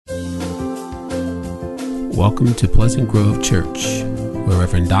Welcome to Pleasant Grove Church, where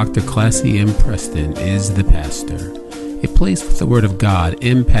Reverend Dr. Classy M. Preston is the pastor. A place where the Word of God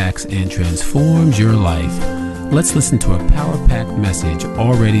impacts and transforms your life. Let's listen to a power-packed message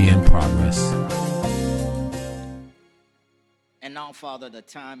already in progress. And now, Father, the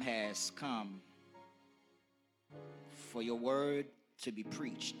time has come for your word to be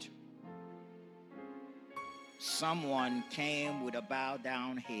preached. Someone came with a bowed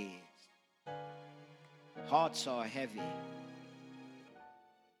down head. Hearts are heavy.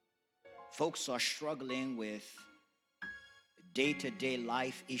 Folks are struggling with day-to-day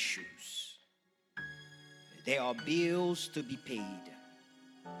life issues. There are bills to be paid.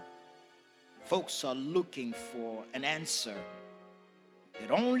 Folks are looking for an answer that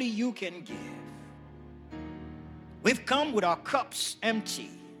only you can give. We've come with our cups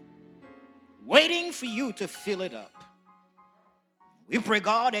empty, waiting for you to fill it up. We pray,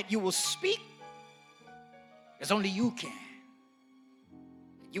 God, that you will speak as only you can.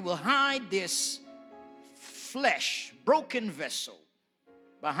 You will hide this flesh, broken vessel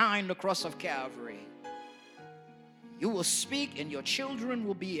behind the cross of Calvary. You will speak and your children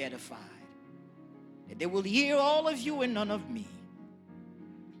will be edified. And they will hear all of you and none of me.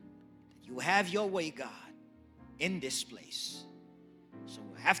 You have your way, God, in this place. So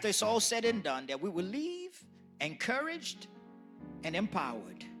after it's all said and done, that we will leave encouraged and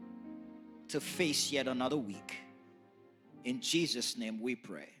empowered to face yet another week. In Jesus' name we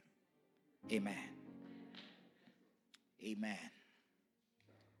pray. Amen. Amen.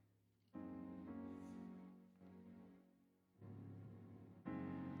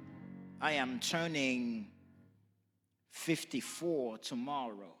 I am turning 54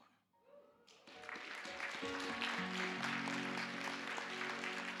 tomorrow.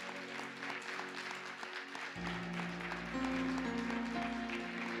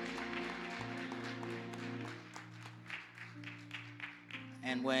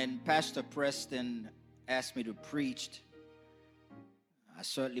 And when Pastor Preston asked me to preach, I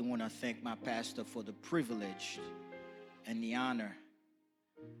certainly want to thank my pastor for the privilege and the honor.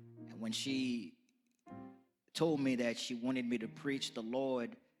 And when she told me that she wanted me to preach, the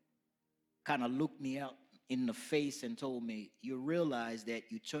Lord kind of looked me out in the face and told me, you realize that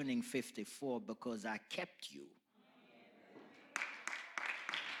you're turning 54 because I kept you.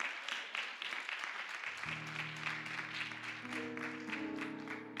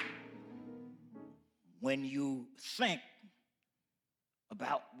 When you think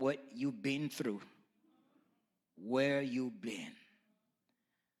about what you've been through, where you've been,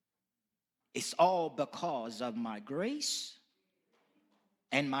 it's all because of my grace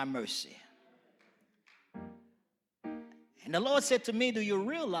and my mercy. And the Lord said to me, do you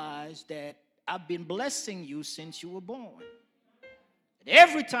realize that I've been blessing you since you were born? That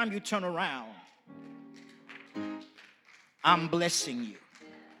every time you turn around, I'm blessing you.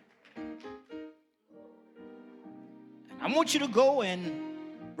 I want you to go and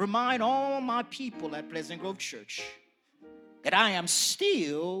remind all my people at Pleasant Grove Church that I am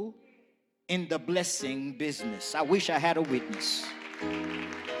still in the blessing business. I wish I had a witness.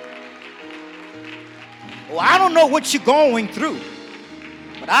 Well, I don't know what you're going through,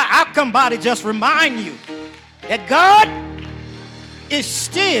 but I come by to just remind you that God is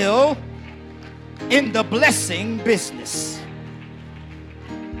still in the blessing business.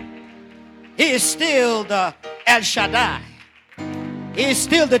 He is still the El Shaddai. He is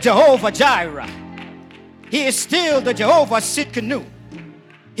still the Jehovah Jireh. He is still the Jehovah Tsidkenu.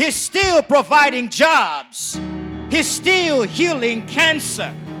 He's still providing jobs. He's still healing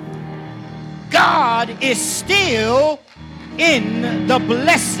cancer. God is still in the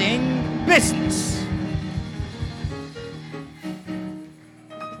blessing business.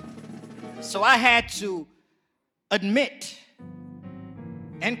 So I had to admit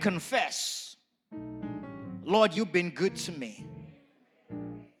and confess, Lord, you've been good to me.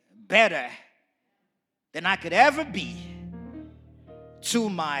 Better than I could ever be to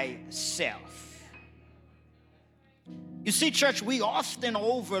myself. You see, church, we often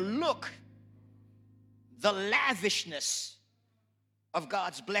overlook the lavishness of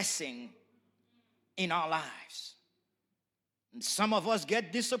God's blessing in our lives. And some of us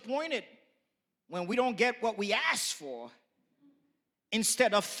get disappointed when we don't get what we ask for,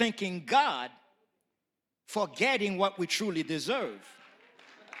 instead of thanking God for getting what we truly deserve.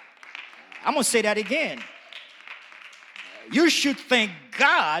 I'm going to say that again. You should thank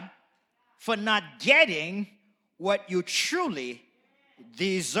God for not getting what you truly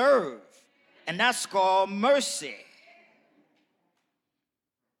deserve. And that's called mercy.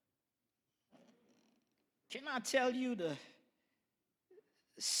 Can I tell you the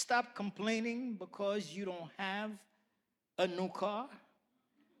Stop complaining because you don't have a new car.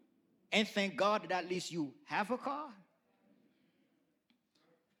 And thank God that at least you have a car.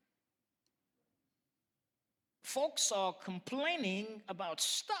 Folks are complaining about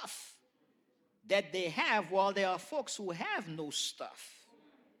stuff that they have while there are folks who have no stuff.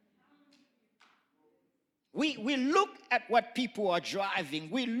 We look at what people are driving.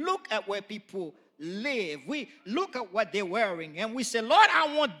 We look at where people live. We look at what they're wearing and we say, Lord,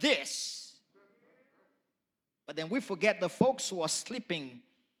 I want this. But then we forget the folks who are sleeping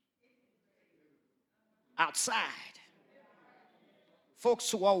outside. Folks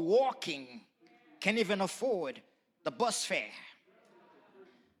who are walking can't even afford the bus fare.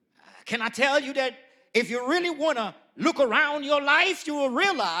 Can I tell you that if you really want to look around your life, you will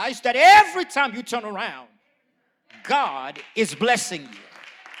realize that every time you turn around, God is blessing you.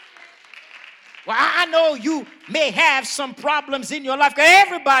 Well, I know you may have some problems in your life, because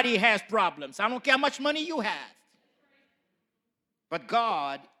everybody has problems. I don't care how much money you have. But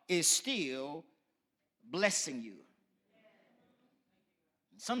God is still blessing you.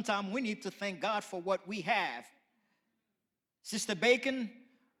 Sometimes we need to thank God for what we have. Sister Bacon,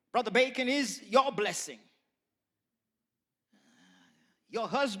 Brother Bacon is your blessing. Your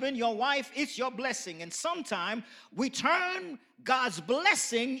husband, your wife, it's your blessing. And sometimes we turn God's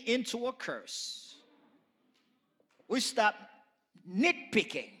blessing into a curse. We stop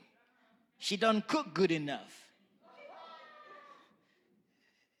nitpicking. She doesn't cook good enough.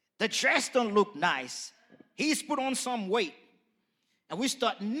 The dress don't look nice. He's put on some weight. And we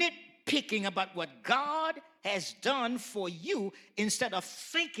start nitpicking about what God has done for you instead of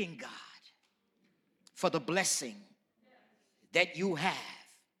thanking God for the blessing that you have.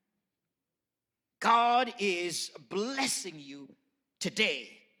 God is blessing you today,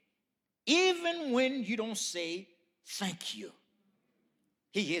 even when you don't say thank you.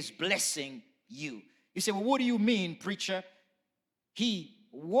 He is blessing you. You say, well, what do you mean, preacher? He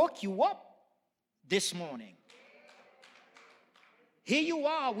woke you up this morning. Here you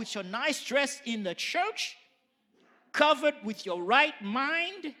are with your nice dress in the church, covered with your right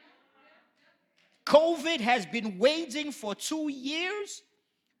mind. COVID has been waging for 2 years.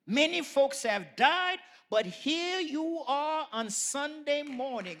 Many folks have died, but here you are on Sunday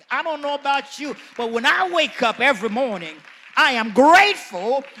morning. I don't know about you, but when I wake up every morning, I am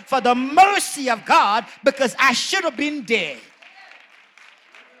grateful for the mercy of God, because I should have been dead.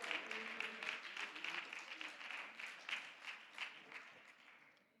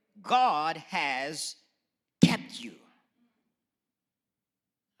 God has kept you.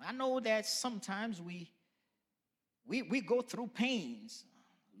 I know that sometimes we go through pains,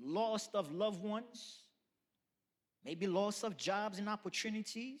 loss of loved ones, maybe loss of jobs and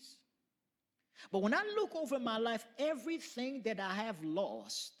opportunities. But when I look over my life, everything that I have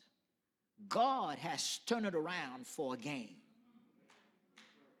lost, God has turned it around for a gain.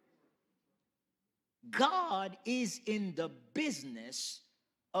 God is in the business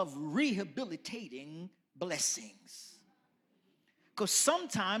of rehabilitating blessings. Because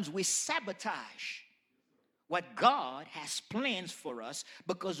sometimes we sabotage what God has plans for us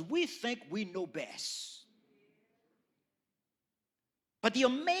because we think we know best. But the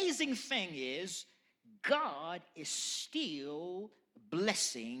amazing thing is, God is still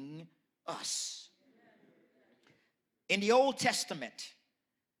blessing us. In the Old Testament,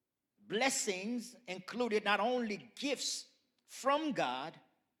 blessings included not only gifts from God,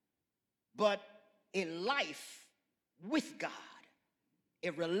 but a life with God, a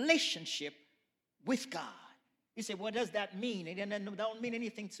relationship with God. You say, what does that mean? It don't mean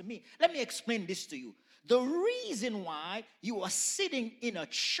anything to me. Let me explain this to you. The reason why you are sitting in a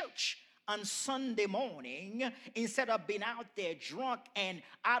church on Sunday morning instead of being out there drunk and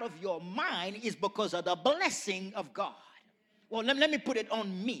out of your mind is because of the blessing of God. Well, let me put it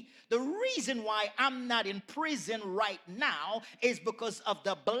on me. The reason why I'm not in prison right now is because of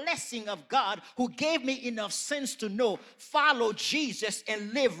the blessing of God, who gave me enough sense to know, follow Jesus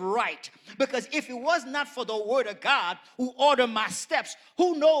and live right. Because if it was not for the word of God who ordered my steps,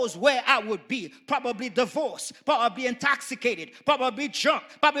 who knows where I would be? Probably divorced, probably intoxicated, probably drunk,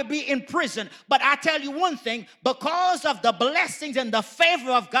 probably in prison. But I tell you one thing, because of the blessings and the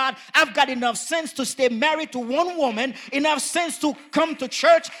favor of God, I've got enough sense to stay married to one woman, enough sense to come to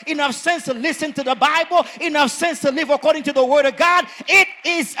church, enough sense to listen to the Bible, enough sense to live according to the word of God. It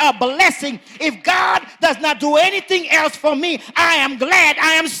is a blessing. If God does not do anything else for me, I am glad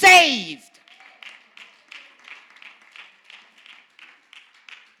I am saved.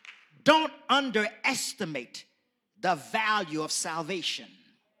 Don't underestimate the value of salvation,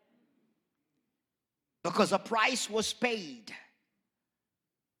 because a price was paid.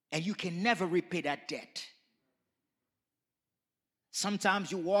 and you can never repay that debt.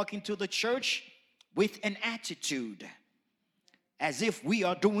 Sometimes you walk into the church with an attitude as if we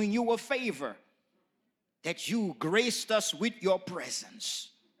are doing you a favor, that you graced us with your presence.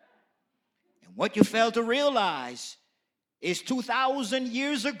 And what you fail to realize is 2,000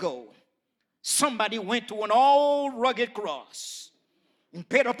 years ago, somebody went to an old rugged cross and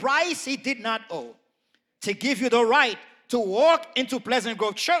paid a price he did not owe to give you the right to walk into Pleasant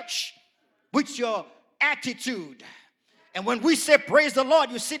Grove Church with your attitude. And when we say praise the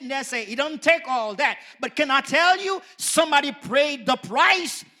Lord, you're sitting there saying, it doesn't take all that. But can I tell you, somebody paid the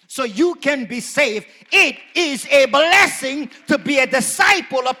price so you can be saved. It is a blessing to be a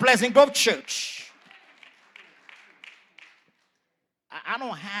disciple of Pleasant Grove Church. I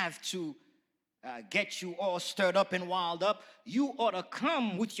don't have to get you all stirred up and wild up. You ought to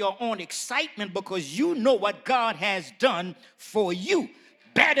come with your own excitement because you know what God has done for you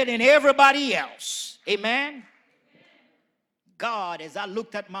better than everybody else. Amen. God, as I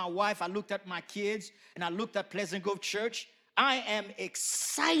looked at my wife, I looked at my kids, and I looked at Pleasant Grove Church, I am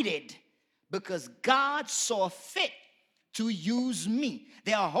excited because God saw fit to use me.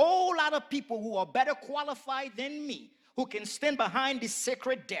 There are a whole lot of people who are better qualified than me who can stand behind this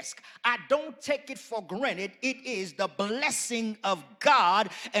sacred desk. I don't take it for granted. It is the blessing of God,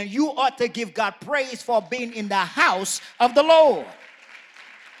 and you ought to give God praise for being in the house of the Lord.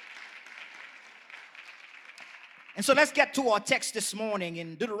 And so let's get to our text this morning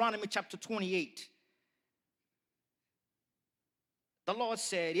in Deuteronomy chapter 28. The Lord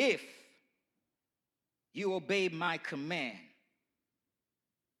said, if you obey my command,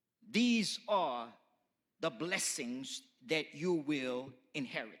 these are the blessings that you will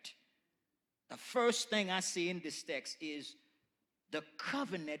inherit. The first thing I see in this text is the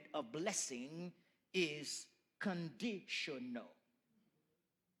covenant of blessing is conditional.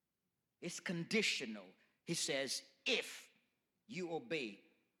 It's conditional. He says, if you obey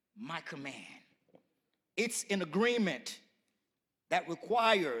my command. It's an agreement that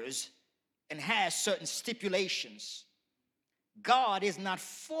requires and has certain stipulations. God is not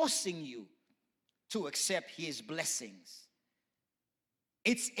forcing you to accept his blessings.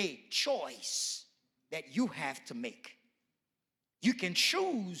 It's a choice that you have to make. You can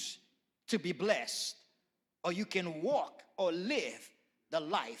choose to be blessed, or you can walk or live the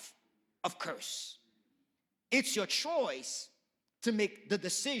life of curse. It's your choice to make the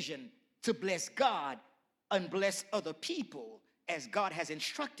decision to bless God and bless other people as God has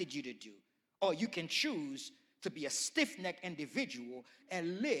instructed you to do. Or you can choose to be a stiff-necked individual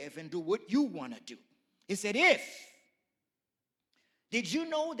and live and do what you want to do. He said, if. Did you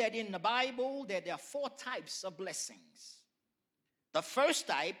know that in the Bible that there are 4 types of blessings? The first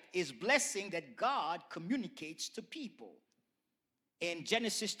type is blessing that God communicates to people. In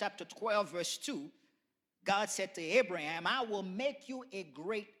Genesis chapter 12, verse 2, God said to Abraham, I will make you a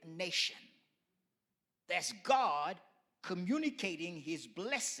great nation. That's God communicating his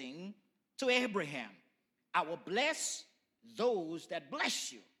blessing to Abraham. I will bless those that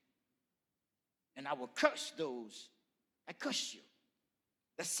bless you, and I will curse those that curse you.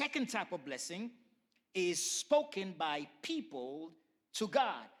 The second type of blessing is spoken by people to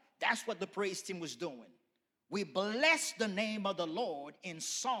God. That's what the praise team was doing. We bless the name of the Lord in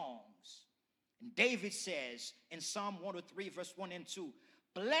songs. And David says in Psalm 103, verse 1 and 2,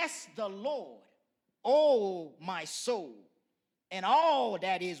 bless the Lord, O my soul, and all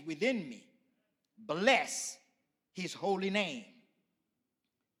that is within me. Bless his holy name.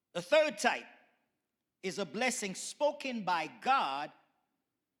 The third type is a blessing spoken by God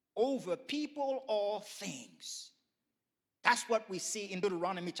over people or things. That's what we see in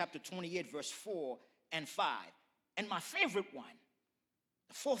Deuteronomy chapter 28, verse 4 and 5. And my favorite one,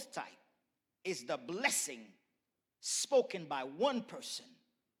 the fourth type, is the blessing spoken by one person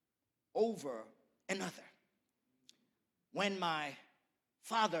over another. When my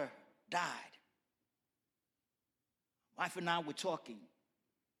father died, wife and I were talking.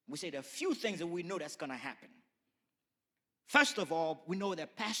 We said a few things that we know that's going to happen. First of all, we know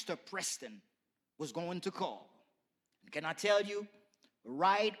that Pastor Preston was going to call. And can I tell you,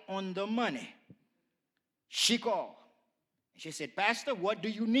 right on the money, she called. She said, Pastor, what do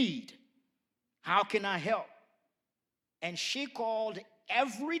you need? How can I help? And she called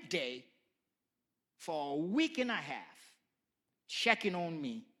every day for a week and a half, checking on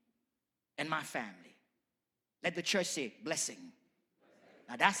me and my family. Let the church say, blessing.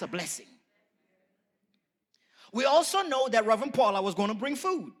 Now that's a blessing. We also know that Reverend Paula was going to bring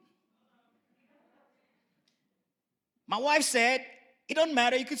food. My wife said, it doesn't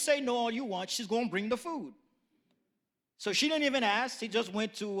matter, you could say no all you want, she's going to bring the food. So she didn't even ask. She just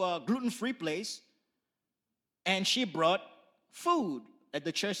went to a gluten-free place, and she brought food that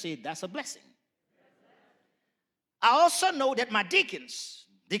the church said, that's a blessing. I also know that my deacons,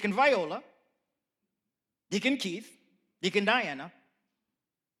 Deacon Viola, Deacon Keith, Deacon Diana,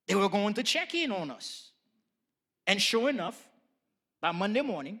 they were going to check in on us. And sure enough, by Monday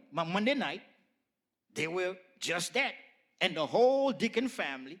night, they were just that. And the whole deacon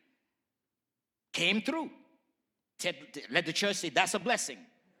family came through. Let the church say, that's a blessing.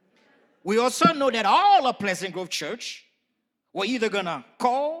 We also know that all of Pleasant Grove Church were either going to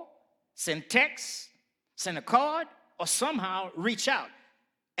call, send texts, send a card, or somehow reach out.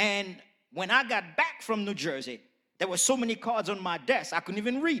 And when I got back from New Jersey, there were so many cards on my desk, I couldn't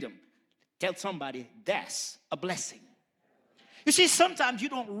even read them. Tell somebody, that's a blessing. You see, sometimes you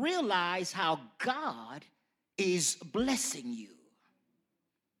don't realize how God is blessing you.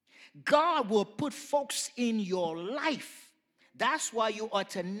 God will put folks in your life. That's why you ought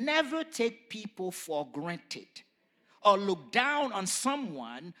to never take people for granted or look down on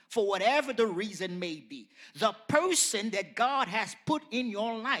someone for whatever the reason may be. The person that God has put in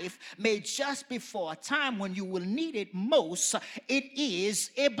your life may just be for a time when you will need it most. It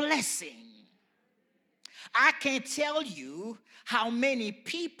is a blessing. I can't tell you how many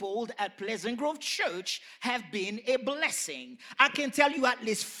people at Pleasant Grove Church have been a blessing. I can tell you at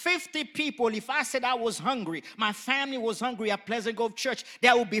least 50 people. If I said I was hungry, my family was hungry at Pleasant Grove Church,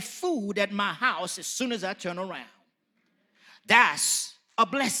 there will be food at my house as soon as I turn around. That's a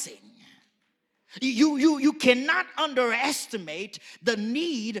blessing. You cannot underestimate the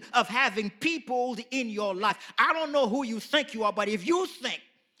need of having people in your life. I don't know who you think you are, but if you think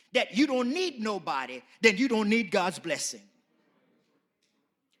that you don't need nobody, then you don't need God's blessing.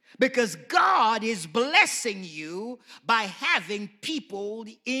 Because God is blessing you by having people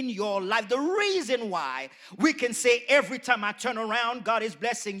in your life. The reason why we can say every time I turn around, God is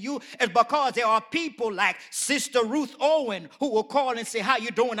blessing you, is because there are people like Sister Ruth Owen who will call and say, how you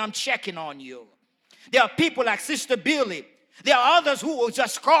doing? I'm checking on you. There are people like Sister Billy. There are others who will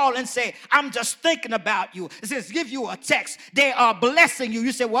just call and say, I'm just thinking about you. It says, give you a text. They are blessing you.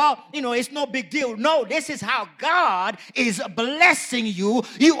 You say, well, it's no big deal. No, this is how God is blessing you.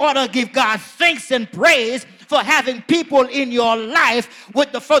 You ought to give God thanks and praise for having people in your life for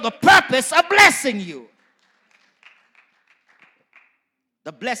the purpose of blessing you.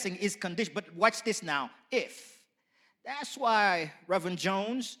 The blessing is conditional. But watch this now. If. That's why, Reverend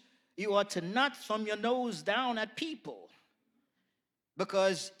Jones, you ought to not thumb your nose down at people.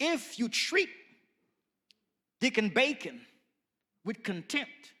 Because if you treat Deacon Bacon with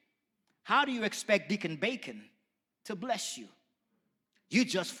contempt, how do you expect Deacon Bacon to bless you? You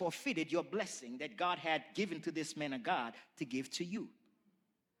just forfeited your blessing that God had given to this man of God to give to you.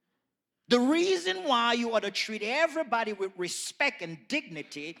 The reason why you ought to treat everybody with respect and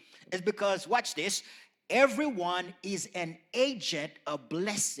dignity is because, watch this, everyone is an agent of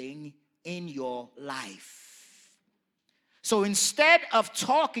blessing in your life. So instead of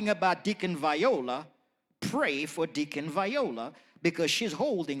talking about Deacon Viola, pray for Deacon Viola because she's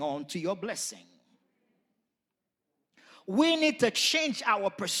holding on to your blessing. We need to change our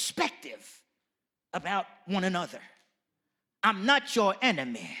perspective about one another. I'm not your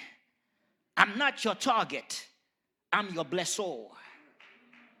enemy. I'm not your target. I'm your blessor.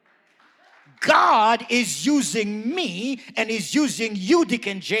 God is using me and is using you,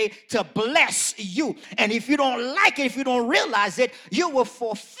 Deacon J, to bless you. And if you don't like it, if you don't realize it, you will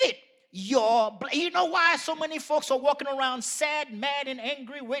forfeit your. You know why so many folks are walking around sad, mad, and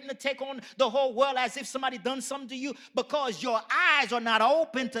angry, waiting to take on the whole world as if somebody done something to you? Because your eyes are not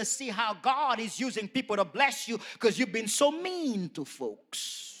open to see how God is using people to bless you because you've been so mean to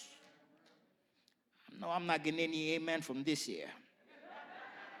folks. No, I'm not getting any amen from this here.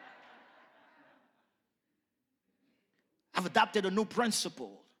 I've adopted a new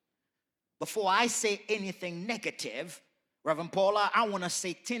principle. Before I say anything negative, Reverend Paula, I want to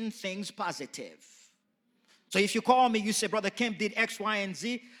say 10 things positive. So if you call me, you say, Brother Kemp did X, Y, and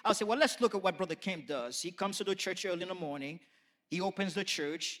Z. I'll say, well, let's look at what Brother Kemp does. He comes to the church early in the morning. He opens the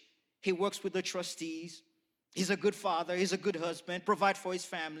church. He works with the trustees. He's a good father. He's a good husband. Provide for his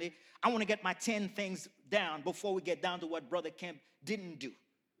family. I want to get my 10 things down before we get down to what Brother Kemp didn't do.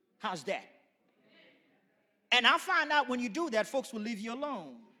 How's that? And I'll find out when you do that, folks will leave you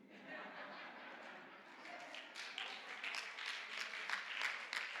alone.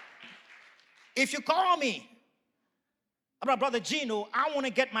 If you call me about Brother Gino, I want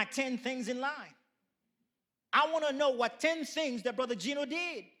to get my 10 things in line. I want to know what 10 things that Brother Gino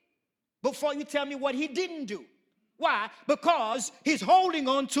did before you tell me what he didn't do. Why? Because he's holding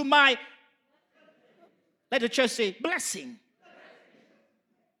on to my. Let the church say blessing.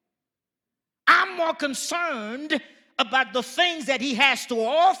 I'm more concerned about the things that he has to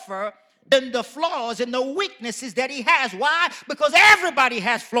offer than the flaws and the weaknesses that he has. Why? Because everybody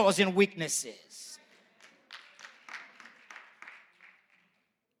has flaws and weaknesses.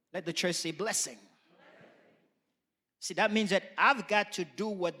 Let the church say blessing. See, that means that I've got to do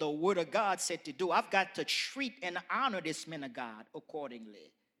what the Word of God said to do. I've got to treat and honor this man of God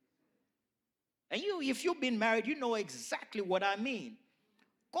accordingly. And if you've been married, you know exactly what I mean.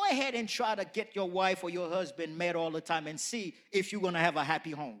 Go ahead and try to get your wife or your husband mad all the time and see if you're going to have a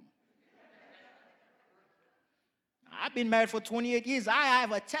happy home. I've been married for 28 years. I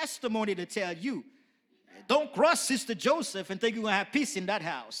have a testimony to tell you. Don't cross Sister Joseph and think you're going to have peace in that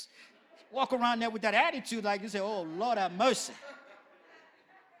house. Walk around there with that attitude like you say, oh, Lord have mercy.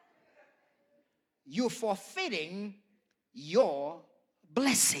 You're forfeiting your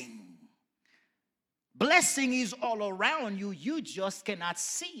blessing. Blessing is all around you. You just cannot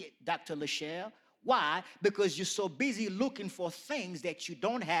see it, Dr. Lachelle. Why? Because you're so busy looking for things that you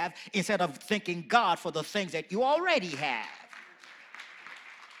don't have instead of thanking God for the things that you already have.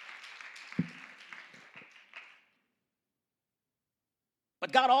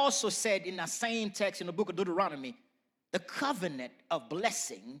 But God also said in that same text in the book of Deuteronomy, the covenant of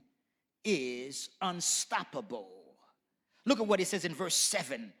blessing is unstoppable. Look at what it says in verse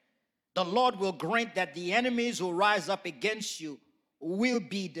 7. The Lord will grant that the enemies who rise up against you will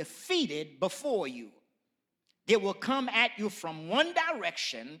be defeated before you. They will come at you from one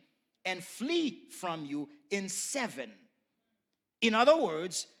direction and flee from you in 7. In other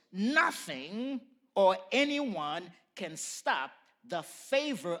words, nothing or anyone can stop the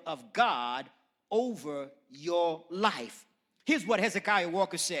favor of God over your life. Here's what Hezekiah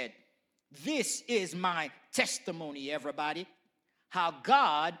Walker said. This is my testimony, everybody, how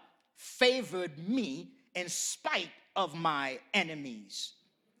God favored me in spite of my enemies.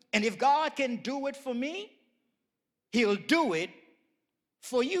 And if God can do it for me, he'll do it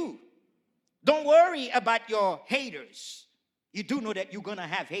for you. Don't worry about your haters. You do know that you're going to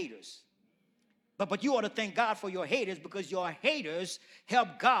have haters. But you ought to thank God for your haters, because your haters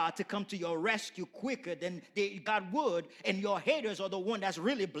help God to come to your rescue quicker than God would. And your haters are the one that's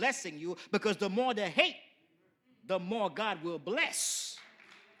really blessing you, because the more they hate, the more God will bless.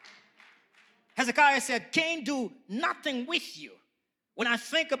 Hezekiah said, can't do nothing with you. When I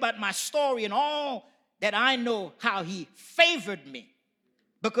think about my story and all that I know how he favored me,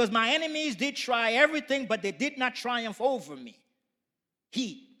 because my enemies did try everything, but they did not triumph over me.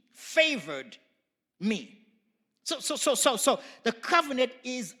 He favored me. So the covenant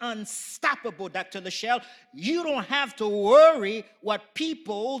is unstoppable, Dr. Lachelle. You don't have to worry what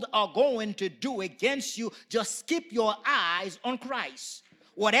people are going to do against you. Just keep your eyes on Christ.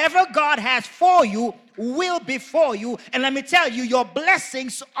 Whatever God has for you will be for you. And let me tell you, your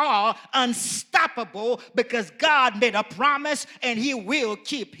blessings are unstoppable, because God made a promise and he will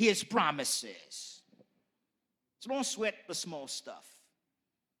keep his promises. So don't sweat the small stuff.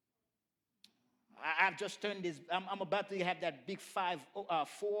 I've just turned this, I'm about to have that big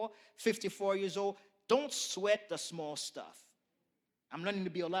 54 years old. Don't sweat the small stuff. I'm learning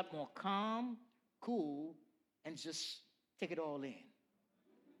to be a lot more calm, cool, and just take it all in.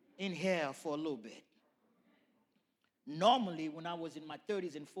 Inhale for a little bit. Normally, when I was in my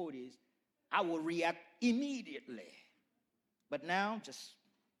 30s and 40s, I would react immediately. But now, just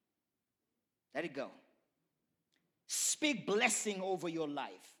let it go. Speak blessing over your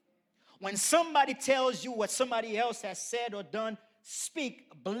life. When somebody tells you what somebody else has said or done,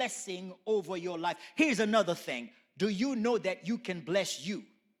 speak blessing over your life. Here's another thing. Do you know that you can bless you?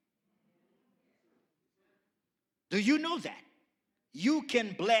 Do you know that? You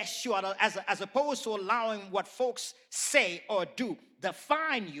can bless you as opposed to allowing what folks say or do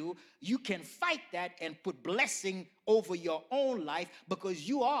define you. You can fight that and put blessing over your own life, because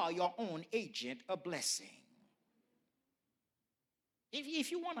you are your own agent of blessing.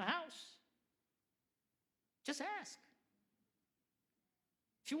 If you want a house, just ask.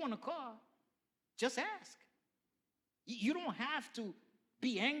 If you want a car, just ask. You don't have to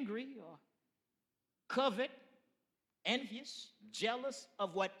be angry or covet, envious, jealous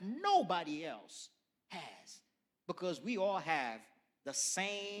of what nobody else has, because we all have the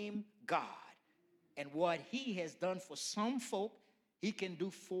same God. And what he has done for some folk, he can do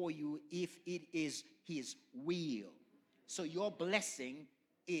for you if it is his will. So your blessing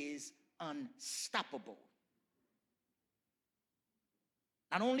is unstoppable.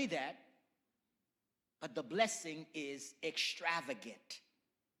 Not only that, but the blessing is extravagant.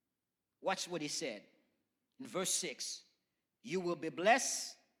 Watch what he said in verse 6. You will be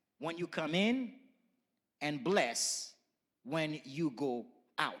blessed when you come in, and bless when you go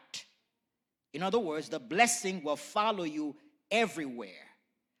out. In other words, the blessing will follow you everywhere.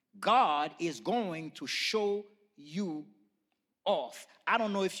 God is going to show you off. I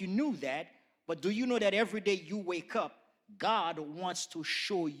don't know if you knew that, but do you know that every day you wake up, God wants to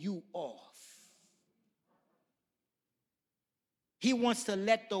show you off? He wants to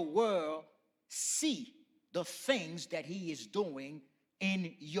let the world see the things that he is doing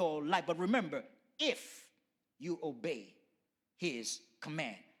in your life. But remember, if you obey his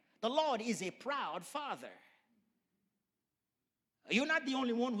command. The Lord is a proud father. You're not the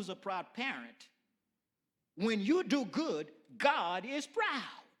only one who's a proud parent. When you do good, God is proud.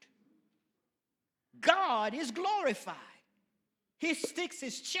 God is glorified. He sticks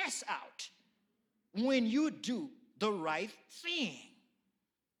his chest out when you do the right thing.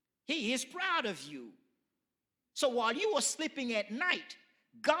 He is proud of you. So while you are sleeping at night,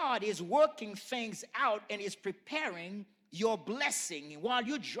 God is working things out and is preparing your blessing. While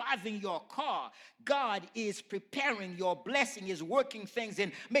you're driving your car, God is preparing your blessing, is working things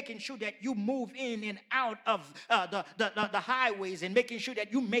and making sure that you move in and out of the highways and making sure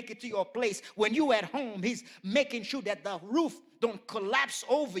that you make it to your place. When you at home, he's making sure that the roof don't collapse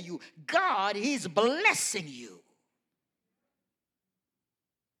over you. God is blessing you.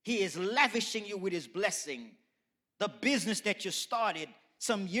 He is lavishing you with his blessing. The business that you started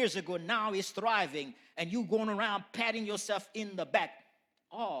some years ago now is thriving, and you going around patting yourself in the back,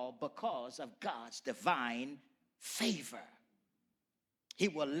 all because of God's divine favor. He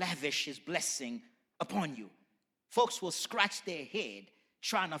will lavish his blessing upon you. Folks will scratch their head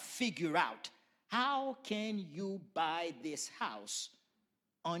trying to figure out, how can you buy this house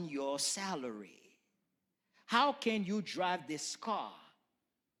on your salary? How can you drive this car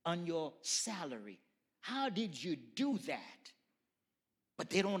on your salary? How did you do that? But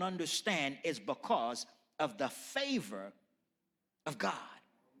they don't understand it's because of the favor of God.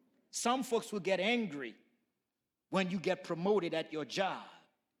 Some folks will get angry when you get promoted at your job,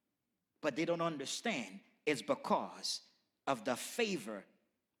 but they don't understand it's because of the favor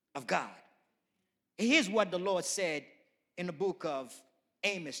of God. Here's what the Lord said in the book of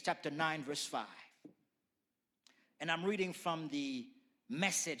Amos, chapter 9, verse 5. And I'm reading from the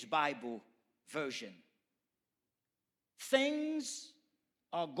Message Bible version. Things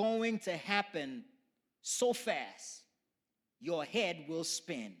are going to happen so fast, your head will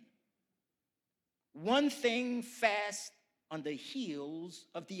spin. One thing fast on the heels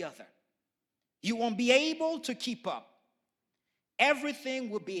of the other. You won't be able to keep up. Everything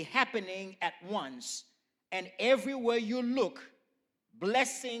will be happening at once, and everywhere you look,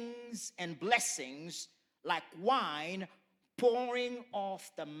 blessings and blessings like wine pouring off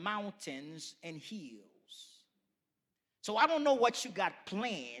the mountains and hills. So I don't know what you got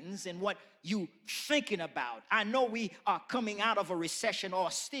plans and what you thinking about. I know we are coming out of a recession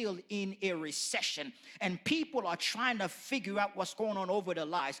or still in a recession, and people are trying to figure out what's going on over their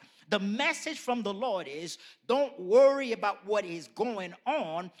lives. The message from the Lord is, don't worry about what is going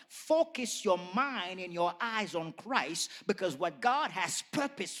on. Focus your mind and your eyes on Christ, because what God has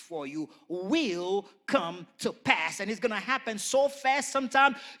purposed for you will come to pass. And it's going to happen so fast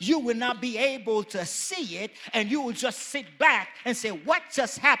sometimes you will not be able to see it, and you will just sit back and say, what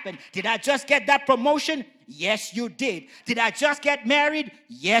just happened? Did I just get that promotion? Yes, you did. Did I just get married?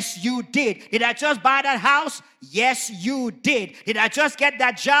 Yes, you did. Did I just buy that house? Yes, you did. Did I just get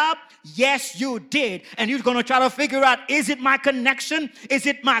that job? Yes, you did. And you're going to try to figure out, is it my connection? Is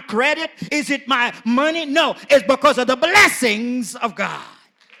it my credit? Is it my money? No, it's because of the blessings of God.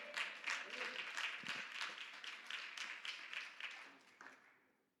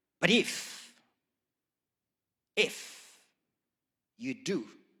 But if you do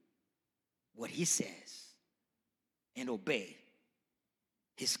what he says and obey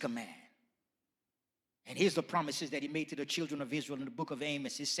his command. And here's the promises that he made to the children of Israel in the book of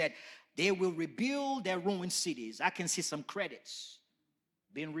Amos. He said, they will rebuild their ruined cities. I can see some credits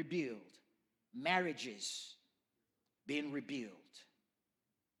being rebuilt. Marriages being rebuilt.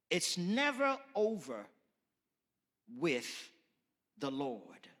 It's never over with the Lord.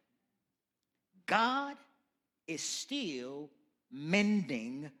 God is still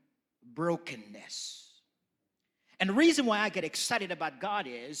mending brokenness. And the reason why I get excited about God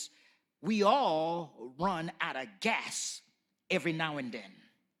is we all run out of gas every now and then.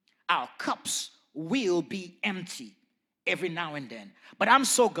 Our cups will be empty every now and then. But I'm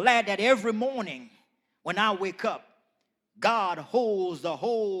so glad that every morning when I wake up, God holds the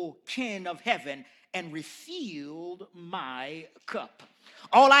whole can of heaven and refilled my cup.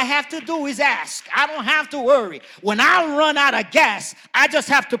 All I have to do is ask. I don't have to worry. When I run out of gas, I just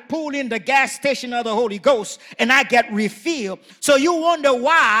have to pull in the gas station of the Holy Ghost and I get refilled. So you wonder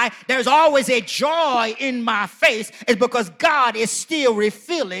why there's always a joy in my face. It's because God is still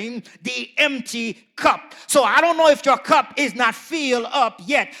refilling the empty cup. So I don't know if your cup is not filled up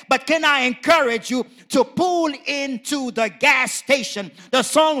yet, but can I encourage you to pull into the gas station? The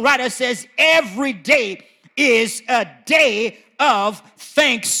songwriter says every day is a day of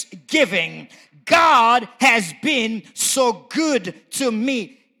thanksgiving. God has been so good to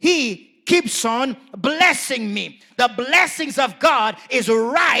me. He keeps on blessing me. The blessings of God is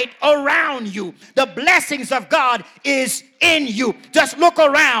right around you. The blessings of God is in you. Just look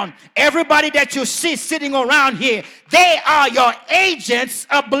around. Everybody that you see sitting around here, they are your agents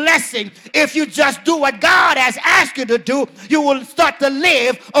of blessing. If you just do what God has asked you to do, you will start to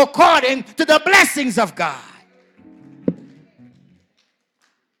live according to the blessings of God.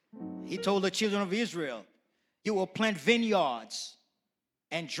 He told the children of Israel, you will plant vineyards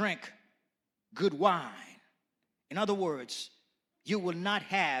and drink good wine. In other words, you will not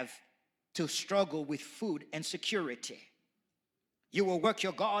have to struggle with food insecurity. You will work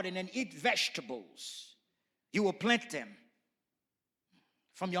your garden and eat vegetables. You will plant them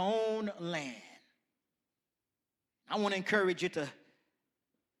from your own land. I want to encourage you to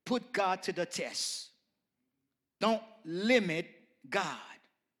put God to the test. Don't limit God.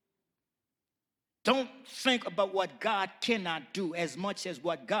 Don't think about what God cannot do as much as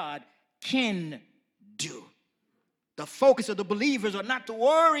what God can do. The focus of the believers are not to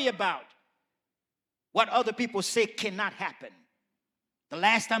worry about what other people say cannot happen. The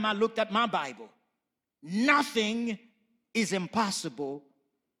last time I looked at my Bible, nothing is impossible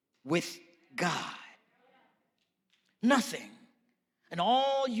with God. Nothing. And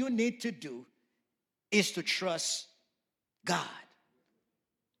all you need to do is to trust God.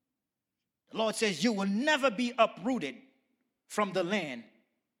 The Lord says, you will never be uprooted from the land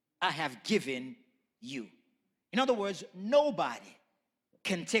I have given you. In other words, nobody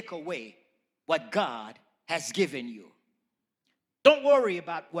can take away what God has given you. Don't worry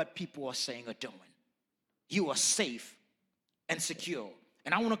about what people are saying or doing. You are safe and secure.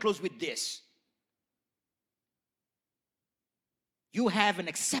 And I want to close with this. You have an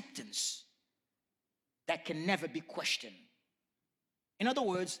acceptance that can never be questioned. In other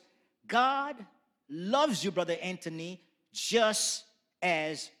words, God loves you, Brother Anthony, just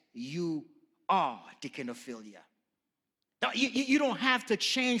as you are, Deacon Ophelia. You don't have to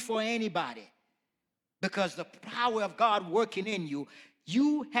change for anybody because the power of God working in you,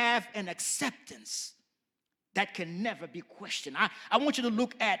 you have an acceptance that can never be questioned. I want you to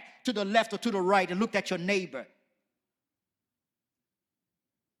look to the left or to the right and look at your neighbor.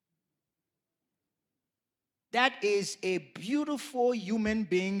 That is a beautiful human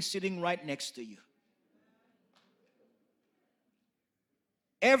being sitting right next to you.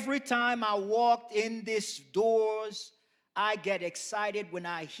 Every time I walked in these doors, I get excited when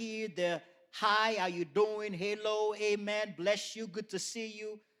I hear the hi, how you doing? Hello, amen, bless you, good to see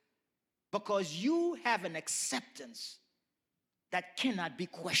you. Because you have an acceptance that cannot be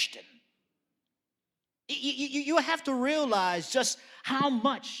questioned. You have to realize just how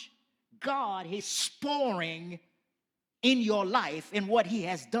much God is pouring in your life and what he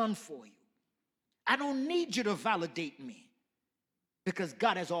has done for you. I don't need you to validate me because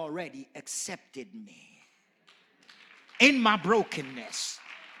God has already accepted me in my brokenness.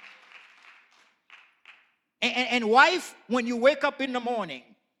 And wife, when you wake up in the morning,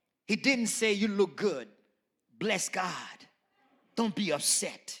 he didn't say you look good. Bless God. Don't be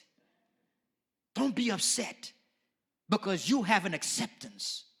upset. Don't be upset because you have an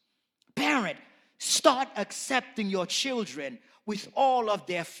acceptance. Parent, start accepting your children with all of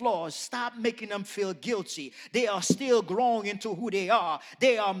their flaws. Stop making them feel guilty. They are still growing into who they are.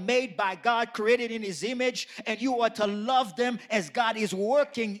 They are made by God, created in his image, and you are to love them as God is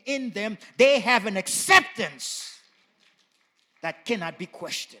working in them. They have an acceptance that cannot be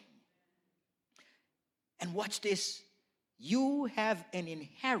questioned. And watch this. You have an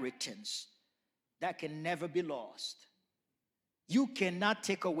inheritance that can never be lost. You cannot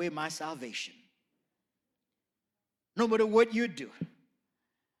take away my salvation. No matter what you do,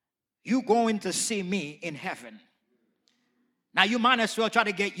 you're going to see me in heaven. Now, you might as well try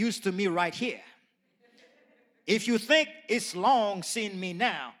to get used to me right here. If you think it's long seeing me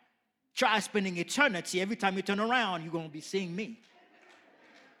now, try spending eternity. Every time you turn around, you're going to be seeing me.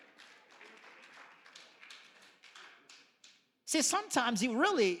 See, sometimes you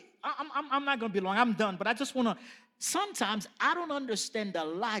really, I'm not going to be long. I'm done. But I just want to Sometimes I don't understand the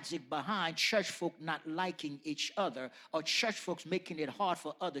logic behind church folk not liking each other, or church folks making it hard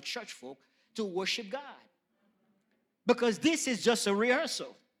for other church folk to worship God. Because this is just a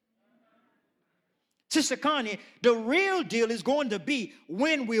rehearsal. Sister Connie, the real deal is going to be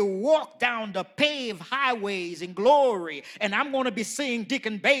when we walk down the paved highways in glory, and I'm going to be seeing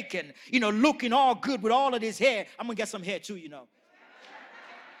Deacon Bacon, looking all good with all of his hair. I'm going to get some hair too,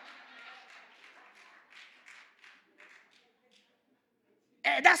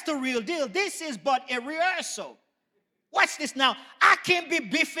 And that's the real deal. This is but a rehearsal. Watch this now. I can't be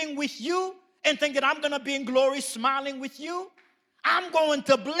beefing with you and think that I'm going to be in glory smiling with you. I'm going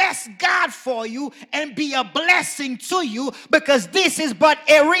to bless God for you and be a blessing to you, because this is but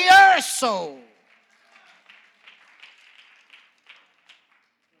a rehearsal.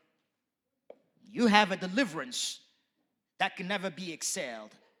 You have a deliverance that can never be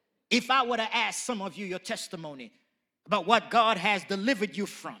excelled. If I were to ask some of you your testimony about what God has delivered you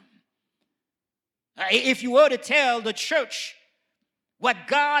from, if you were to tell the church what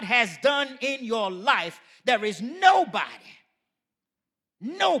God has done in your life, there is nobody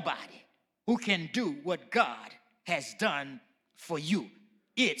who can do what God has done for you.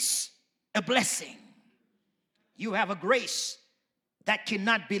 It's a blessing. You have a grace that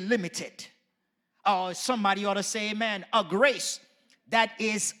cannot be limited. Or somebody ought to say amen. A grace that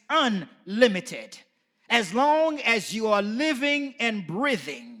is unlimited. As long as you are living and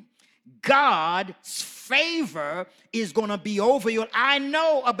breathing, God's favor is going to be over you. I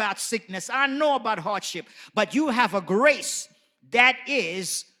know about sickness. I know about hardship. But you have a grace that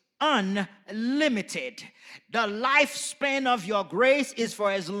is unlimited. The lifespan of your grace is for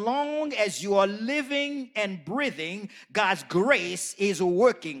as long as you are living and breathing. God's grace is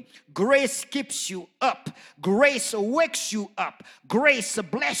working. Grace keeps you up. Grace wakes you up. Grace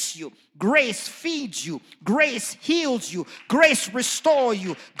bless you. Grace feeds you. Grace heals you. Grace restore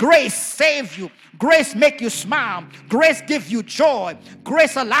you. Grace save you. Grace make you smile. Grace give you joy.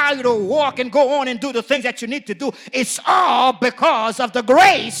 Grace allow you to walk and go on and do the things that you need to do. It's all because of the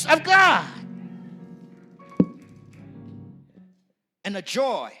grace of God. And a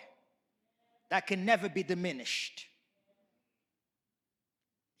joy that can never be diminished.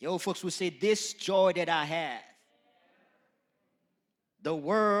 The old folks would say, this joy that I have, the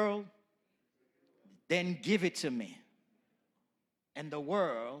world didn't give it to me, and the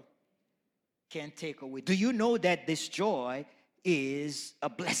world can't take away. Do you know that this joy is a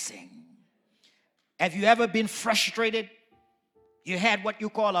blessing? Have you ever been frustrated? You had what you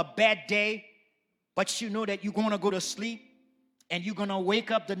call a bad day, but you know that you're going to go to sleep and you're going to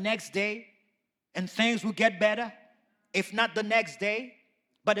wake up the next day and things will get better. If not the next day,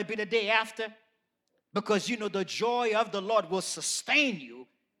 but it'll be the day after. Because you know the joy of the Lord will sustain you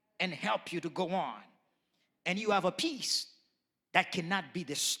and help you to go on. And you have a peace that cannot be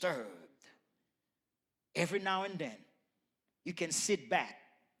disturbed. Every now and then, you can sit back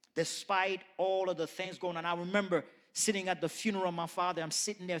despite all of the things going on. I remember sitting at the funeral of my father. I'm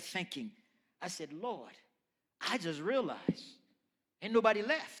sitting there thinking, I said, Lord, I just realized ain't nobody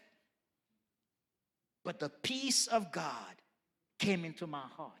left. But the peace of God came into my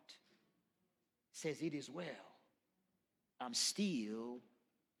heart. It says, it is well. I'm still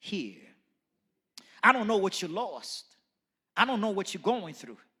here. I don't know what you lost. I don't know what you're going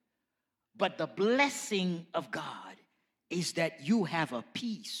through. But the blessing of God is that you have a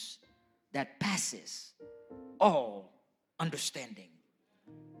peace that passes all understanding.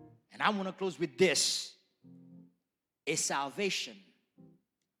 And I want to close with this. A salvation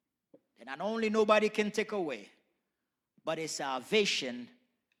that not only nobody can take away, but a salvation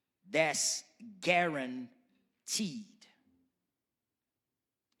that's guaranteed.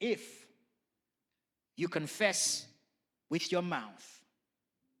 If you confess with your mouth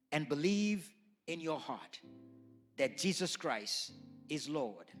and believe in your heart that Jesus Christ is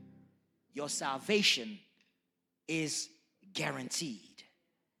Lord, your salvation is guaranteed.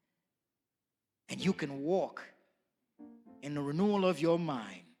 And you can walk in the renewal of your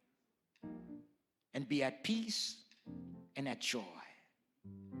mind and be at peace and at joy.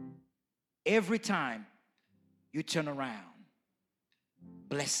 Every time you turn around,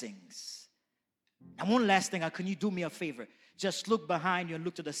 blessings. And one last thing, can you do me a favor? Just look behind you and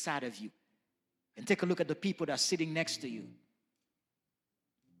look to the side of you and take a look at the people that are sitting next to you.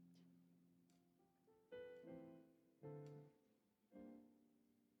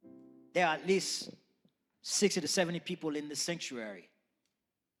 There are at least 60 to 70 people in the sanctuary.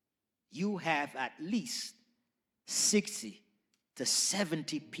 You have at least 60 to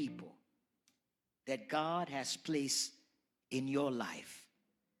 70 people that God has placed in your life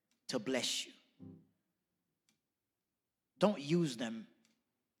to bless you. don't use them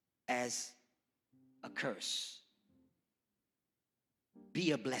as a curse.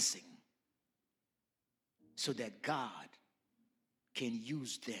 Be a blessing so that God can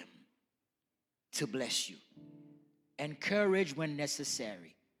use them to bless you. Encourage when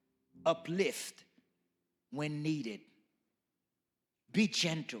necessary. Uplift when needed. Be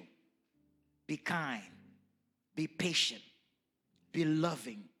gentle. Be kind. Be patient. Be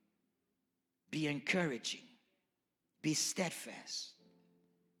loving. Be encouraging. Be steadfast.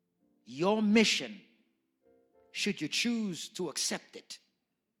 Your mission, should you choose to accept it,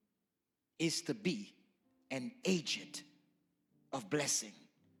 is to be an agent of blessing.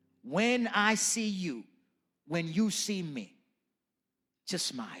 When I see you, when you see me, just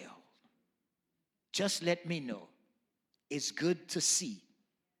smile. Just let me know it's good to see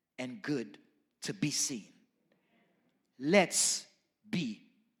and good to be seen. Let's be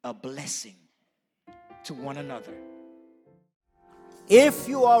a blessing to one another. If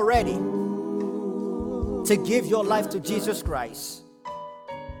you are ready to give your life to Jesus Christ,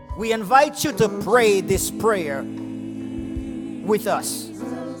 we invite you to pray this prayer with us.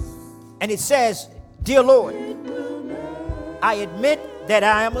 And it says, "Dear Lord, I admit that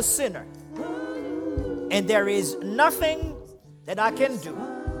I am a sinner, and there is nothing that I can do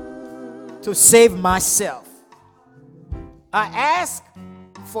to save myself. I ask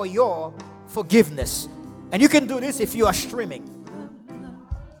for your forgiveness." And you can do this if you are streaming.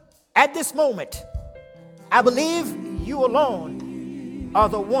 At this moment, I believe you alone are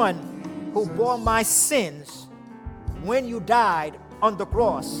the one who bore my sins when you died on the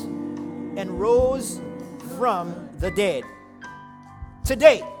cross and rose from the dead.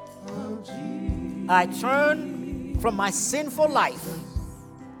 Today, I turn from my sinful life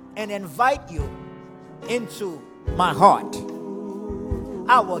and invite you into my heart.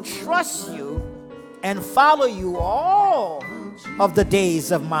 I will trust you and follow you all of the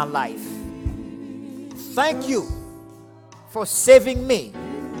days of my life. Thank you for saving me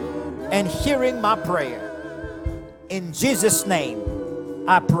and hearing my prayer. In Jesus' name,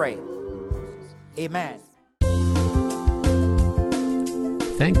 I pray. Amen.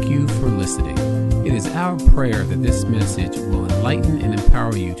 Thank you for listening. It is our prayer that this message will enlighten and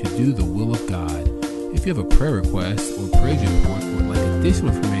empower you to do the will of God. If you have a prayer request or praise report or would like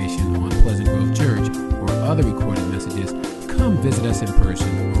additional information on Pleasant Grove Church or other recorded messages, come visit us in person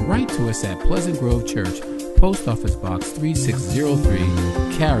or write to us at Pleasant Grove Church, Post Office Box 3603,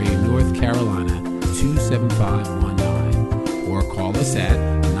 Cary, North Carolina 27519, or call us at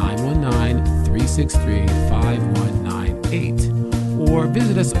 919-363-5198, or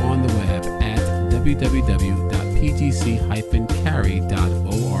visit us on the web at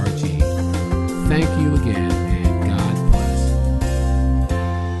www.pgc-cary.org. Thank you again.